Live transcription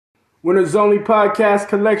Winners Only Podcast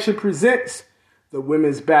Collection presents the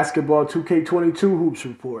Women's Basketball 2K22 Hoops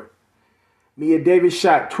Report. Mia Davis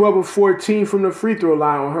shot 12 of 14 from the free throw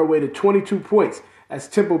line on her way to 22 points as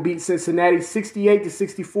Temple beat Cincinnati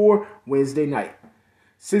 68-64 Wednesday night.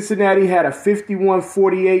 Cincinnati had a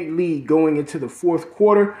 51-48 lead going into the fourth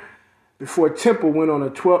quarter before Temple went on a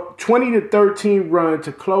 20-13 run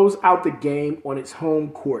to close out the game on its home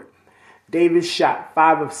court. Davis shot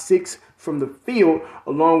 5 of 6 from the field,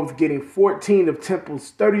 along with getting 14 of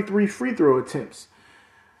Temple's 33 free throw attempts.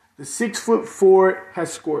 The 6-foot forward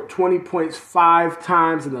has scored 20 points 5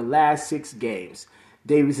 times in the last 6 games.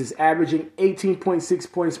 Davis is averaging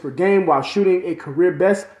 18.6 points per game while shooting a career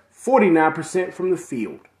best 49% from the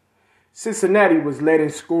field. Cincinnati was led in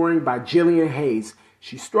scoring by Jillian Hayes.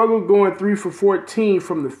 She struggled going 3 for 14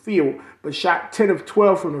 from the field, but shot 10 of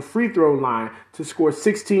 12 from the free throw line to score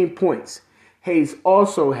 16 points. Hayes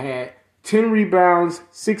also had 10 rebounds,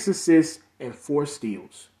 6 assists, and 4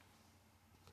 steals.